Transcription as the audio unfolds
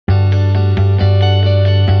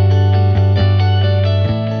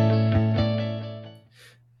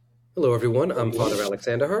Hello, everyone. I'm Father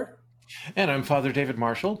Alexander Har, And I'm Father David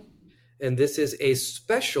Marshall. and this is a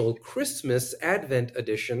special Christmas Advent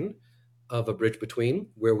edition of A Bridge Between,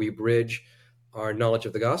 where we bridge our knowledge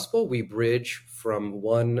of the gospel. We bridge from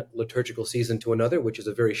one liturgical season to another, which is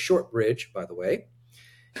a very short bridge, by the way.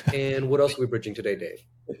 And what else are we bridging today, Dave?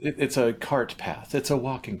 It's a cart path. It's a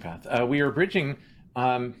walking path. We are bridging,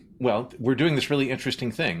 we're doing this really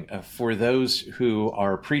interesting thing. For those who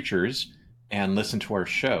are preachers and listen to our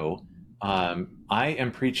show, I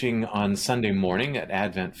am preaching on Sunday morning at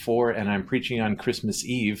Advent 4, and I'm preaching on Christmas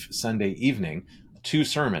Eve, Sunday evening, 2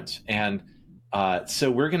 sermons. And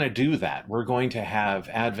so we're going to do that. We're going to have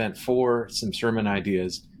Advent 4, some sermon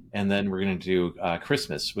ideas, and then we're going to do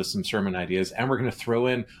Christmas with some sermon ideas, and we're going to throw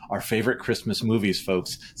in our favorite Christmas movies,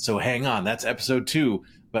 folks. So hang on, that's episode 2,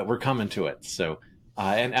 but we're coming to it. So,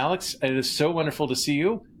 and Alex, it is so wonderful to see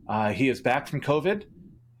you. He is back from COVID.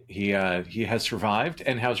 He has survived.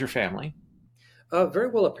 And how's your family? Very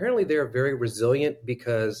well. Apparently, they're very resilient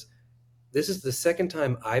because this is the second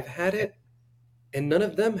time I've had it, and none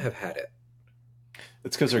of them have had it.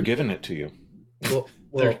 It's because they're giving it to you. Well,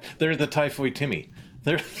 they're the typhoid Timmy.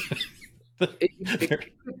 It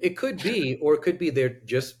could be, or it could be they're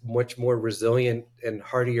just much more resilient and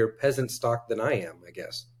hardier peasant stock than I am, I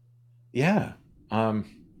guess. Yeah.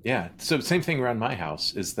 So same thing around my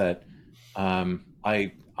house is that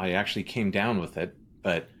I actually came down with it,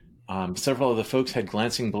 but several of the folks had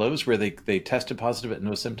glancing blows where they tested positive at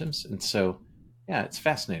no symptoms. And so, yeah, it's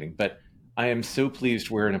fascinating. But I am so pleased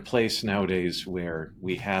we're in a place nowadays where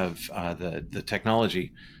we have the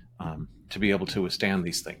technology to be able to withstand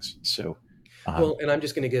these things. So, well, and I'm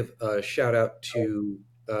just going to give a shout out to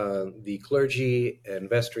the clergy and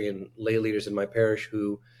vestry and lay leaders in my parish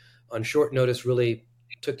who, on short notice, really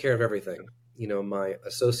took care of everything. You know, my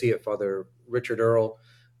associate, Father Richard Earl,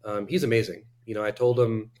 he's amazing. You know, I told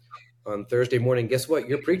him on Thursday morning, guess what?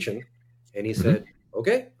 You're preaching. And he said,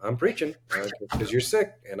 okay, I'm preaching because you're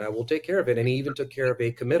sick and I will take care of it. And he even took care of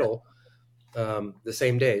a committal the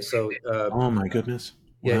same day. So, oh my goodness.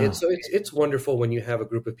 Yeah, wow. it's wonderful when you have a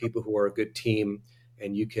group of people who are a good team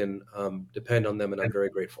and you can depend on them, and I'm very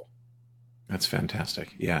grateful. That's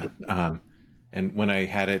fantastic. Yeah. And when I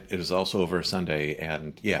had it, it was also over a Sunday,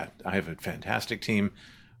 and yeah, I have a fantastic team.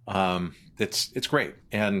 It's great,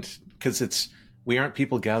 and because we aren't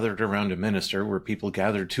people gathered around a minister, we're people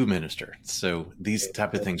gathered to minister. So these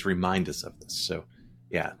type of things remind us of this. So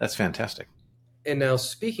yeah, that's fantastic. And now,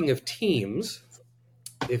 speaking of teams,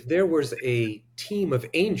 if there was a team of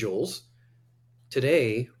angels,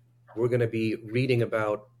 today we're going to be reading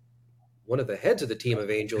about one of the heads of the team of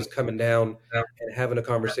angels coming down and having a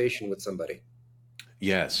conversation with somebody.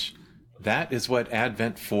 Yes, that is what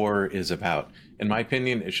Advent 4 is about. In my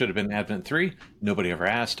opinion, it should have been Advent 3. Nobody ever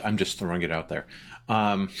asked. I'm just throwing it out there.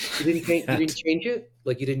 You didn't change it?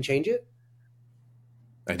 Like you didn't change it?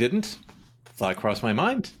 I didn't. Thought crossed my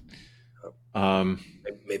mind.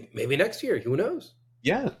 Maybe next year. Who knows?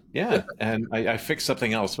 Yeah. And I fixed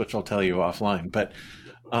something else, which I'll tell you offline. But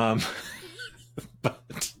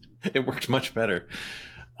but it worked much better.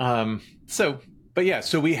 So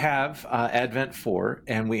we have Advent 4,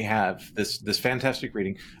 and we have this fantastic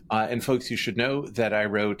reading. And folks, you should know that I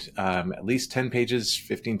wrote at least 10 pages,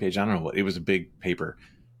 15 pages, I don't know what, it was a big paper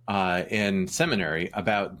in seminary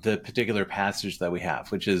about the particular passage that we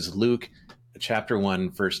have, which is Luke chapter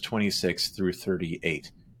 1, verse 26 through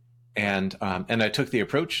 38. And I took the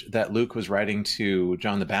approach that Luke was writing to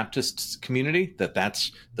John the Baptist's community,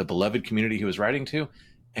 that's the beloved community he was writing to,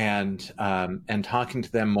 and talking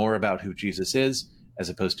to them more about who Jesus is as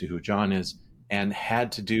opposed to who John is, and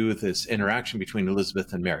had to do this interaction between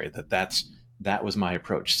Elizabeth and Mary. That was my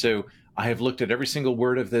approach. So I have looked at every single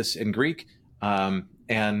word of this in Greek,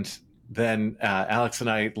 and then Alex and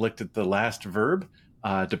I looked at the last verb,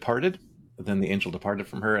 departed. Then the angel departed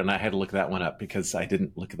from her, and I had to look that one up because I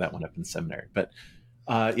didn't look at that one up in seminary. But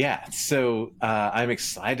so I'm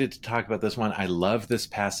excited to talk about this one. I love this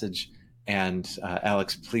passage. And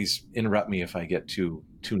Alex, please interrupt me if I get too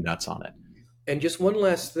nuts on it. And just one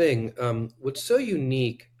last thing. What's so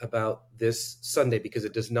unique about this Sunday, because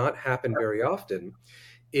it does not happen very often,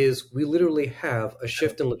 is we literally have a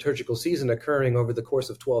shift in liturgical season occurring over the course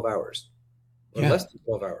of 12 hours, or less than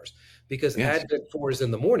 12 hours, because Advent 4 is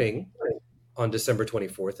in the morning on December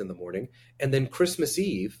 24th in the morning, and then Christmas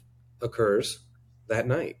Eve occurs that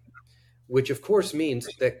night, which of course means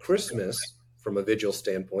that Christmas, from a vigil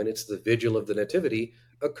standpoint, it's the vigil of the Nativity,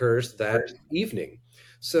 occurs that evening.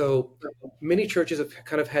 So many churches have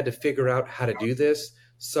kind of had to figure out how to do this.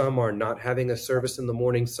 Some are not having a service in the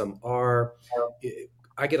morning, some are.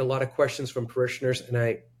 I get a lot of questions from parishioners, and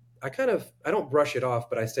I don't brush it off,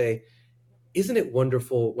 but I say, isn't it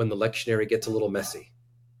wonderful when the lectionary gets a little messy?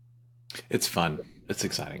 It's fun. It's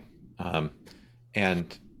exciting.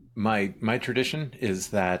 And my tradition is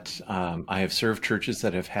that I have served churches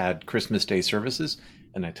that have had Christmas Day services,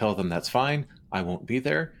 and I tell them that's fine. I won't be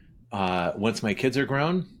there. Once my kids are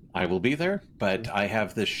grown, I will be there. But I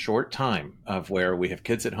have this short time of where we have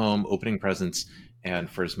kids at home opening presents, and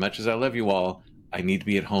for as much as I love you all, I need to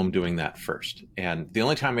be at home doing that first. And the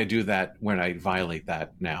only time I do that, when I violate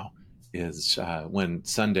that now, is when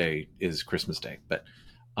Sunday is Christmas Day. But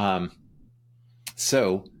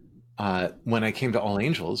so when I came to All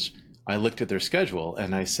Angels, I looked at their schedule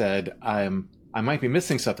and I said, I might be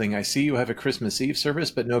missing something. I see you have a Christmas Eve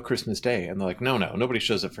service, but no Christmas Day. And they're like, no, nobody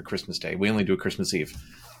shows up for Christmas Day. We only do a Christmas Eve.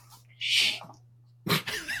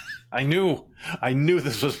 I knew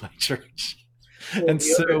this was my church. Well, And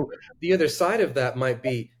so the other side of that might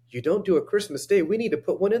be, you don't do a Christmas Day. We need to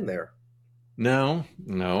put one in there. no.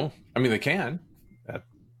 I mean, they can.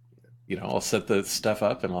 I'll set the stuff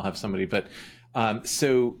up and I'll have somebody. But and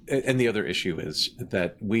the other issue is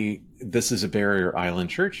that this is a Barrier Island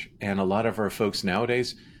church, and a lot of our folks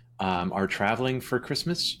nowadays are traveling for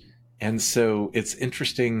Christmas. And so it's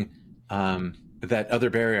interesting that other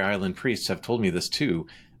Barrier Island priests have told me this too,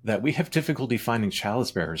 that we have difficulty finding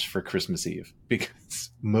chalice bearers for Christmas Eve because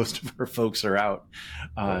most of our folks are out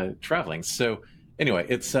traveling. So anyway,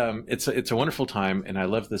 it's a wonderful time, and I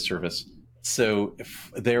love this service. So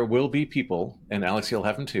if there will be people, and Alex, you'll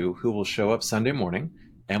have them too, who will show up Sunday morning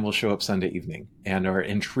and will show up Sunday evening and are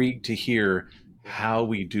intrigued to hear how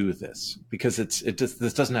we do this, because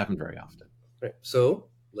this doesn't happen very often. Right. So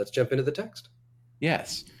let's jump into the text.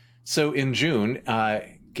 Yes. So in June,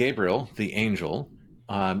 Gabriel, the angel,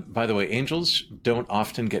 by the way, angels don't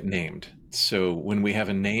often get named. So when we have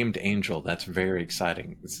a named angel, that's very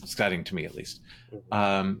exciting. It's exciting to me, at least.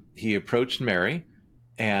 He approached Mary,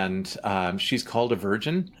 and she's called a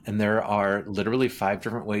virgin. And there are literally 5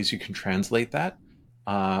 different ways you can translate that.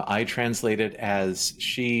 I translate it as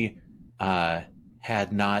she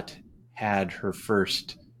had not had her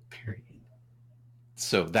first period.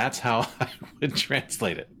 So that's how I would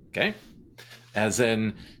translate it. Okay. As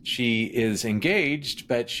in, she is engaged,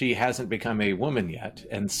 but she hasn't become a woman yet.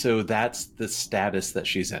 And so that's the status that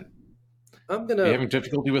she's in. Are you having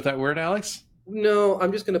difficulty with that word, Alex? No,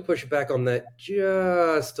 I'm just going to push back on that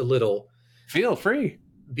just a little. Feel free.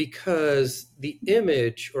 Because the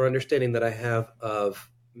image or understanding that I have of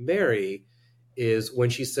Mary is when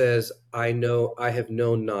she says, I have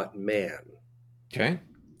known not man. Okay.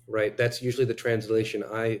 Right? That's usually the translation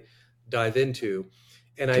I dive into.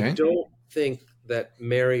 And Okay. I don't think that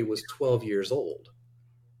Mary was 12 years old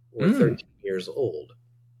or 13 years old.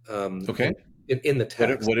 Okay. In the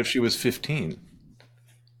text. What if she was 15?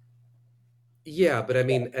 Yeah, but I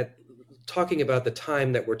mean, talking about the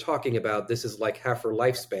time that we're talking about, this is like half her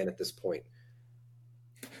lifespan at this point.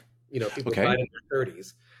 People died in their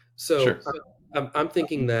 30s. So Sure. I'm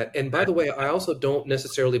thinking that, and by the way, I also don't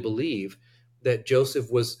necessarily believe that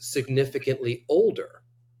Joseph was significantly older.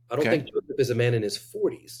 I don't think Joseph is a man in his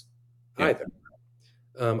 40s either.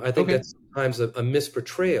 I think that's sometimes a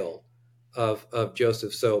misportrayal of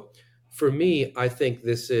Joseph. So for me, I think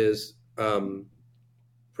this is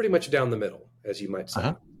pretty much down the middle, as you might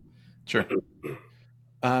say. Sure.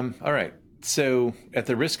 All right. So at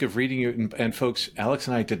the risk of reading you, and folks, Alex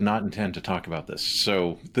and I did not intend to talk about this.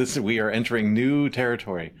 So we are entering new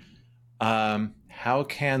territory. How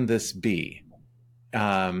can this be?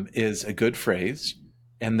 Is a good phrase.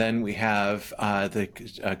 And then we have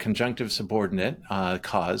the conjunctive subordinate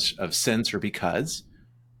cause of since or because.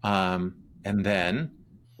 And then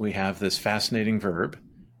we have this fascinating verb.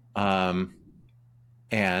 And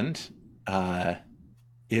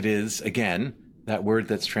it is, again, that word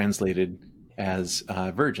that's translated as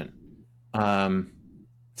virgin.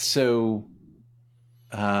 So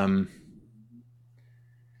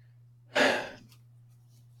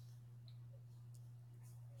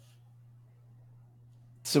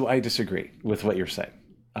I disagree with what you're saying.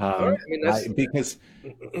 Because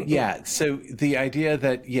so the idea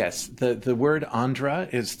that, yes, the word andra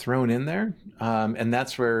is thrown in there, and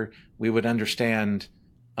that's where we would understand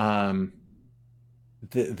the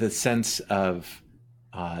sense of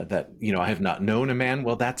that, I have not known a man.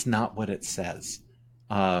 Well, that's not what it says.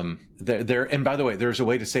 There, and by the way, there's a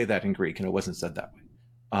way to say that in Greek, and it wasn't said that way.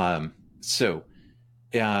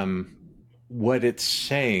 What it's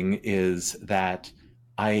saying is that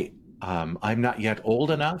I'm not yet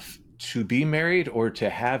old enough to be married or to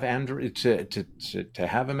have to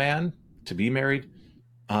have a man, to be married.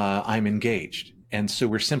 I'm engaged, and so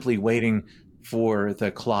we're simply waiting for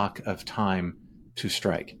the clock of time to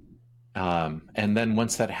strike. And then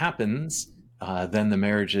once that happens, then the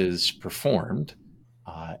marriage is performed,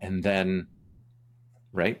 and then,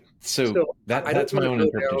 right? So So I don't that's my want to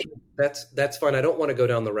own go down. interpretation. That's fine. I don't want to go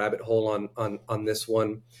down the rabbit hole on this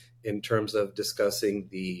one in terms of discussing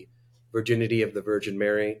the virginity of the Virgin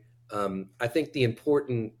Mary. I think the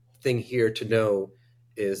important thing here to know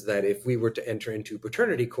is that if we were to enter into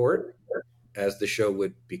paternity court, as the show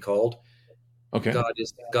would be called, Okay.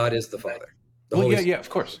 God is the Father, the Well, Holy yeah, Spirit. yeah, of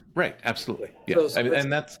course. Right. Absolutely. Yeah. So, I mean, let's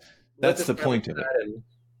and let's that's the establish point of it. that and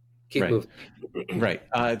keep Right. moving. Right.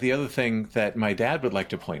 The other thing that my dad would like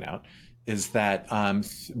to point out is that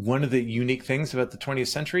one of the unique things about the 20th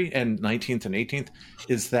century and 19th and 18th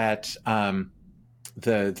is that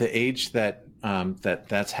the age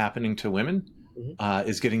that's happening to women Mhm.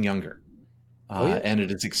 is getting younger, Oh yeah. and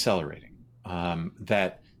it is accelerating.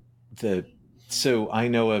 That the So I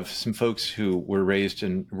know of some folks who were raised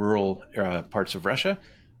in rural parts of Russia,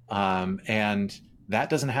 and that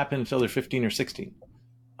doesn't happen until they're 15 or 16.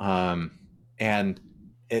 And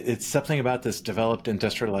it's something about this developed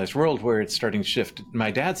industrialized world where it's starting to shift. My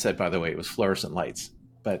dad said, by the way, it was fluorescent lights,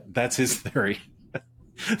 but that's his theory.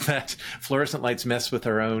 That fluorescent lights mess with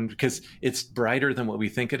our own because it's brighter than what we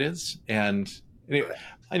think it is. And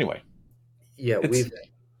anyway, Yeah, it's.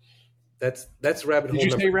 that's rabbit Did hole you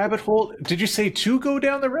number say rabbit hole? Did you say to go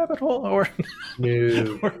down the rabbit hole or,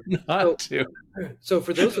 two. or not to? So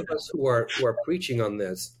for those of us who are preaching on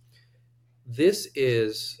this, this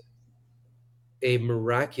is a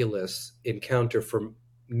miraculous encounter for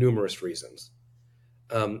numerous reasons.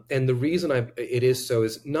 And the reason it is so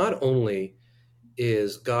is not only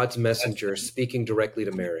is God's messenger speaking directly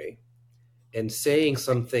to Mary and saying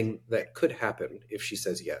something that could happen if she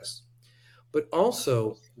says yes, but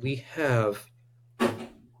also we have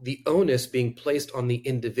the onus being placed on the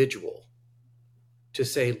individual to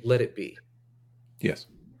say, let it be. Yes.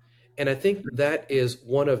 And I think that is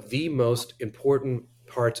one of the most important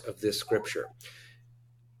parts of this scripture.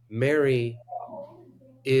 Mary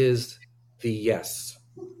is the yes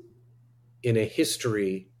in a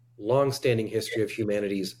history, long-standing history of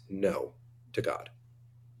humanity's no to God.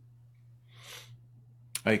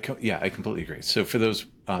 I completely agree. So for those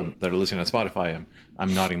that are listening on Spotify,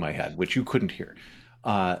 I'm nodding my head, which you couldn't hear.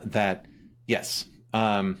 That yes,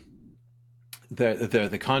 the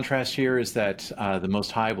contrast here is that the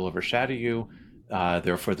Most High will overshadow you.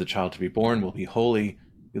 Therefore, the child to be born will be holy,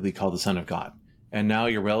 will be called the Son of God. And now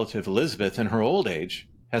your relative Elizabeth, in her old age,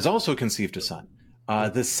 has also conceived a son.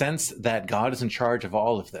 The sense that God is in charge of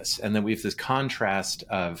all of this, and then we have this contrast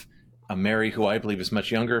of Mary, who I believe is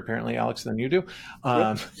much younger, apparently, Alex, than you do,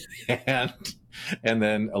 and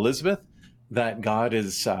then Elizabeth, that God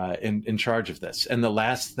is in charge of this. And the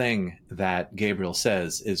last thing that Gabriel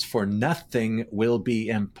says is, "For nothing will be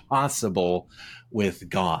impossible with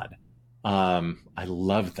God." I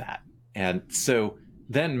love that. And so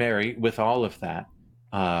then Mary, with all of that,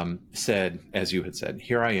 said, as you had said,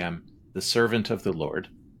 "Here I am, the servant of the Lord.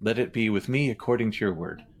 Let it be with me according to your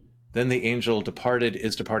word." Then the angel departed,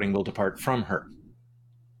 is departing, will depart from her.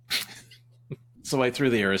 So I threw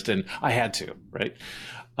the aorist in. I had to, right?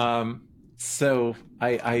 So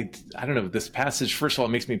I don't know. This passage, first of all,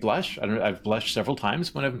 makes me blush. I've blushed several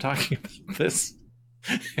times when I've been talking about this,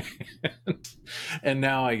 and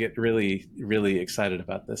now I get really, really excited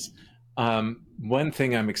about this. One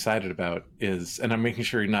thing I'm excited about is, and I'm making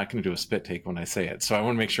sure you're not going to do a spit take when I say it. So I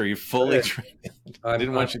want to make sure you fully. I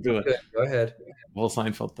didn't want you to do it. Go ahead. Whole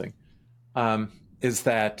Seinfeld thing. Is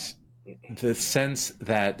that the sense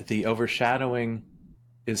that the overshadowing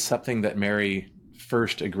is something that Mary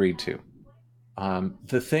first agreed to.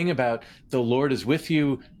 The thing about the Lord is with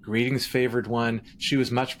you, greetings, favored one, she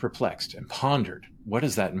was much perplexed and pondered. What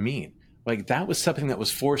does that mean? Like, that was something that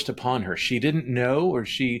was forced upon her. She didn't know, or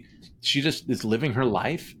she just is living her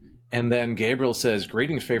life. And then Gabriel says,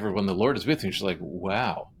 greetings, favored one, the Lord is with you. And she's like,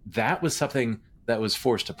 wow, that was something that was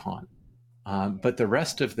forced upon. But the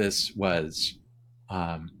rest of this was,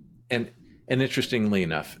 and interestingly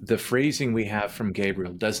enough, the phrasing we have from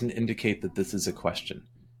Gabriel doesn't indicate that this is a question,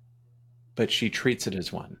 but she treats it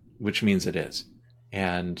as one, which means it is.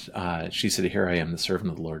 And she said, "Here I am, the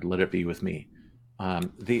servant of the Lord. Let it be with me."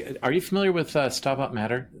 Are you familiar with Stabat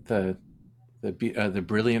Mater, the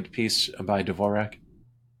brilliant piece by Dvorak?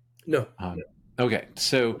 No. Okay,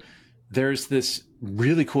 so there's this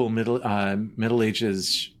really cool Middle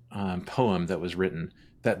Ages poem that was written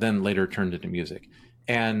that then later turned into music.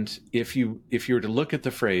 And if you were to look at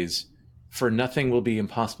the phrase, "For nothing will be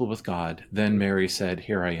impossible with God," then Mary said,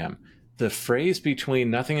 "Here I am." The phrase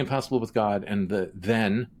between "nothing impossible with God" and the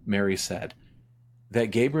 "then Mary said,"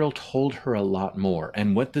 that Gabriel told her a lot more.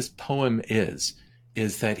 And what this poem is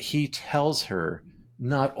is that he tells her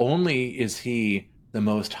not only is he the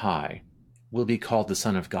Most High, will be called the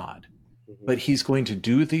Son of God, Mhm. but he's going to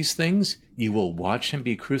do these things. You will watch him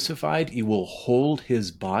be crucified. You will hold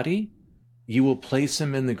his body. You will place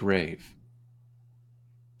him in the grave.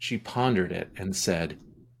 She pondered it and said,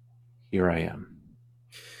 "Here I am."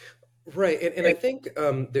 Right. And I think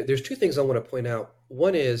there's two things I want to point out.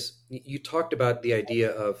 One is you talked about the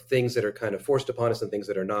idea of things that are kind of forced upon us and things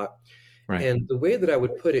that are not. Right. And the way that I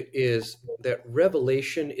would put it is that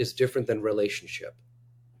revelation is different than relationship.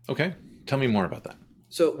 Okay. Tell me more about that.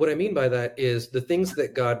 So, what I mean by that is the things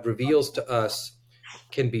that God reveals to us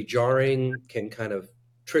can be jarring, can kind of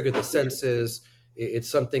trigger the senses. It's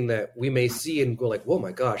something that we may see and go like, "Whoa,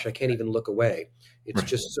 my gosh, I can't even look away." It's Right.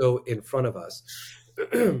 just so in front of us.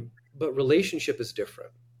 But relationship is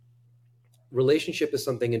different. Relationship is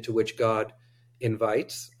something into which God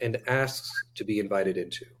invites and asks to be invited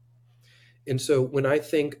into. And so when I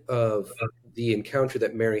think of the encounter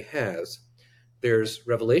that Mary has, there's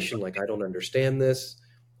revelation like, I don't understand this.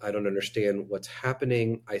 I don't understand what's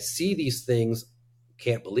happening. I see these things,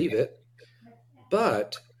 can't believe it.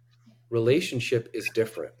 But relationship is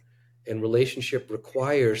different. And relationship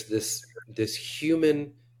requires this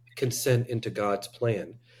human consent into God's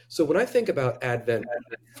plan. So when I think about Advent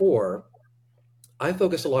 4, I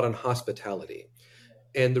focus a lot on hospitality.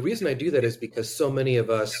 And the reason I do that is because so many of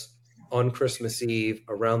us on Christmas Eve,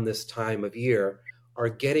 around this time of year, are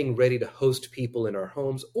getting ready to host people in our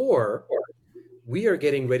homes, or we are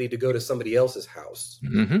getting ready to go to somebody else's house,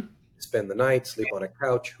 Mm-hmm. spend the night, sleep on a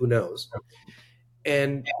couch, who knows.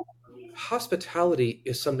 And hospitality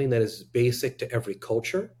is something that is basic to every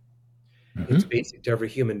culture, it's Mm-hmm. basic to every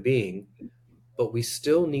human being, but we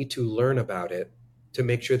still need to learn about it to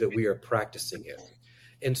make sure that we are practicing it.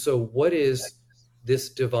 And so, what is this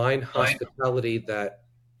divine hospitality that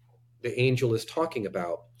the angel is talking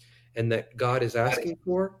about and that God is asking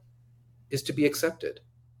for is to be accepted.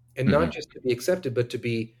 And Mm-hmm. not just to be accepted, but to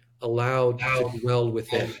be allowed to dwell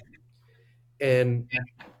within. And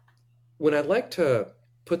when I'd like to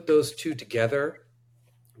put those two together,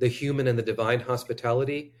 the human and the divine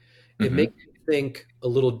hospitality, it Mm-hmm. makes me think a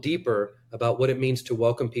little deeper about what it means to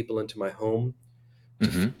welcome people into my home, to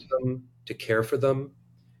Mm-hmm. feed them, to care for them.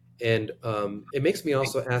 And it makes me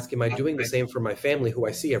also ask, am I doing the same for my family who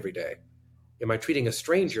I see every day? Am I treating a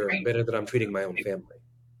stranger better than I'm treating my own family?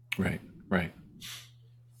 Right. Right.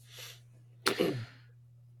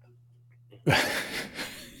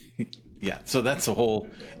 Yeah. So that's the whole.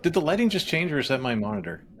 Did the lighting just change, or is that my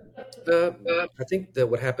monitor? I think that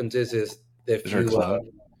what happens is that Is if there a cloud?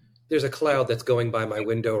 there's a cloud that's going by my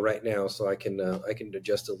window right now, so I can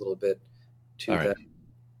adjust a little bit All to right. that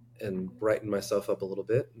and brighten myself up a little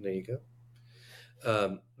bit. And there you go.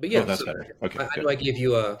 But Oh, yeah, that's so better. Okay. I Good. know I gave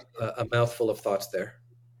you a mouthful of thoughts there.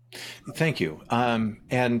 Thank you.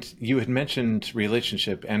 And you had mentioned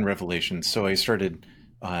relationship and revelation, so I started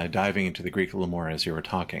diving into the Greek a little more as you were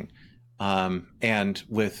talking. And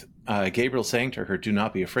with Gabriel saying to her, "Do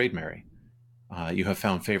not be afraid, Mary. You have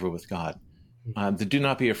found favor with God." The "do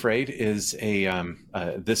not be afraid" is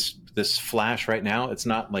this flash right now. It's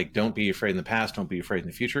not like "don't be afraid" in the past, "don't be afraid" in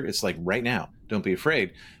the future. It's like right now, "Don't be afraid."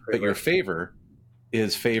 Right, But your right, favor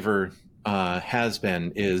is favor, has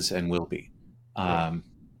been, is, and will be. right.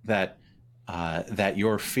 That that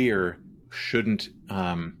your fear shouldn't,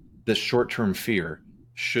 this short-term fear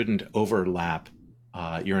shouldn't overlap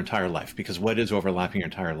your entire life, because what is overlapping your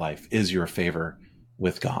entire life is your favor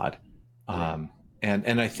with God. Right.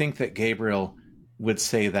 And I think that Gabriel would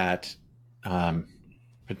say that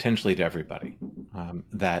potentially to everybody,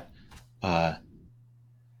 that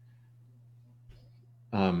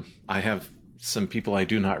I have some people I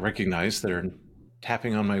do not recognize that are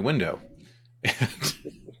tapping on my window, and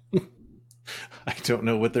I don't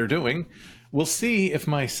know what they're doing. We'll see if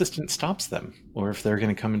my assistant stops them or if they're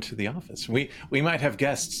going to come into the office. We might have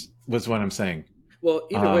guests, was what I'm saying. Well,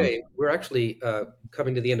 either Um, way, we're actually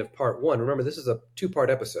coming to the end of part one. Remember, this is a two-part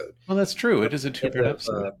episode. well, that's true. It is a End two-part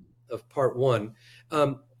episode. of part one.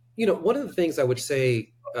 One of the things I would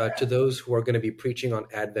say to those who are going to be preaching on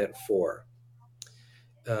Advent 4,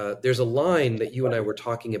 there's a line that you and I were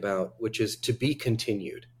talking about, which is to be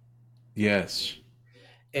continued. Yes.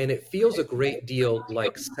 And it feels a great deal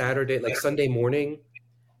like Saturday, like Sunday morning,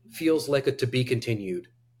 feels like a to be continued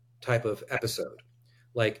type of episode.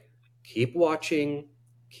 Like, keep watching,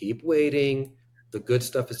 keep waiting, the good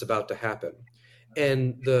stuff is about to happen.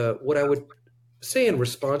 And the what I would say in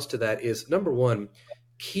response to that is number one,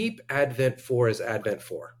 keep Advent 4 as Advent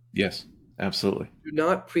 4. Yes. Absolutely. Do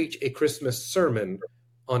not preach a Christmas sermon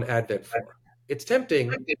on Advent 4. It's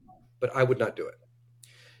tempting, but I would not do it.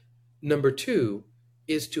 Number two,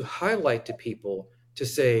 is to highlight to people, to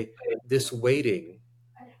say, this waiting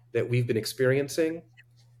that we've been experiencing,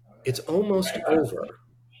 it's almost over,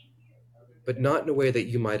 but not in a way that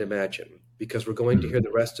you might imagine, because we're going to hear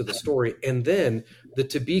the rest of the story. And then the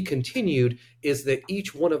to be continued is that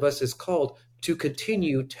each one of us is called to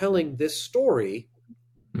continue telling this story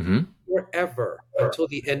forever until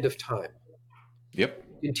the end of time. Yep.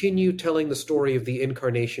 Continue telling the story of the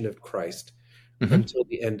incarnation of Christ until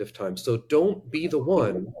the end of time. So don't be the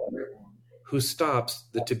one who stops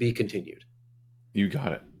the to be continued. You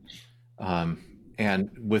got it. And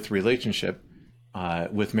with relationship,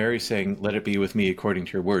 with Mary saying, let it be with me according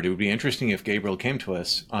to your word, it would be interesting if Gabriel came to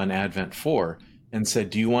us on Advent 4 and said,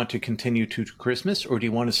 do you want to continue to Christmas, or do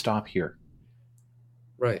you want to stop here?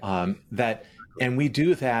 Right. And we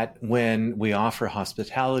do that when we offer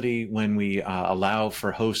hospitality, when we allow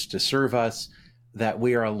for hosts to serve us, that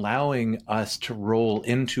we are allowing us to roll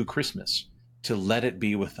into Christmas, to let it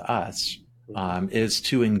be with us, is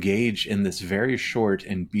to engage in this very short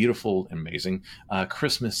and beautiful, amazing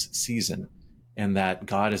Christmas season. And that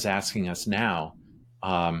God is asking us now,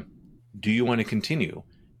 do you want to continue?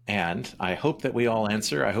 And I hope that we all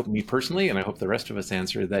answer, I hope me personally, and I hope the rest of us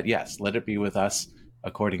answer that, yes, let it be with us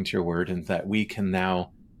according to your word, and that we can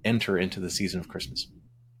now enter into the season of Christmas.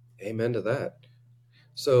 Amen to that.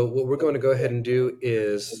 So what we're going to go ahead and do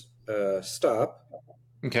is stop.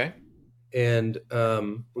 Okay. And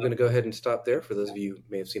we're going to go ahead and stop there. For those of you who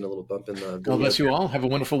may have seen a little bump in the... God bless you all. Have a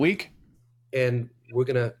wonderful week. And we're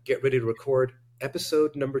going to get ready to record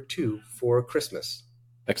episode number 2 for Christmas.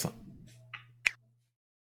 Excellent.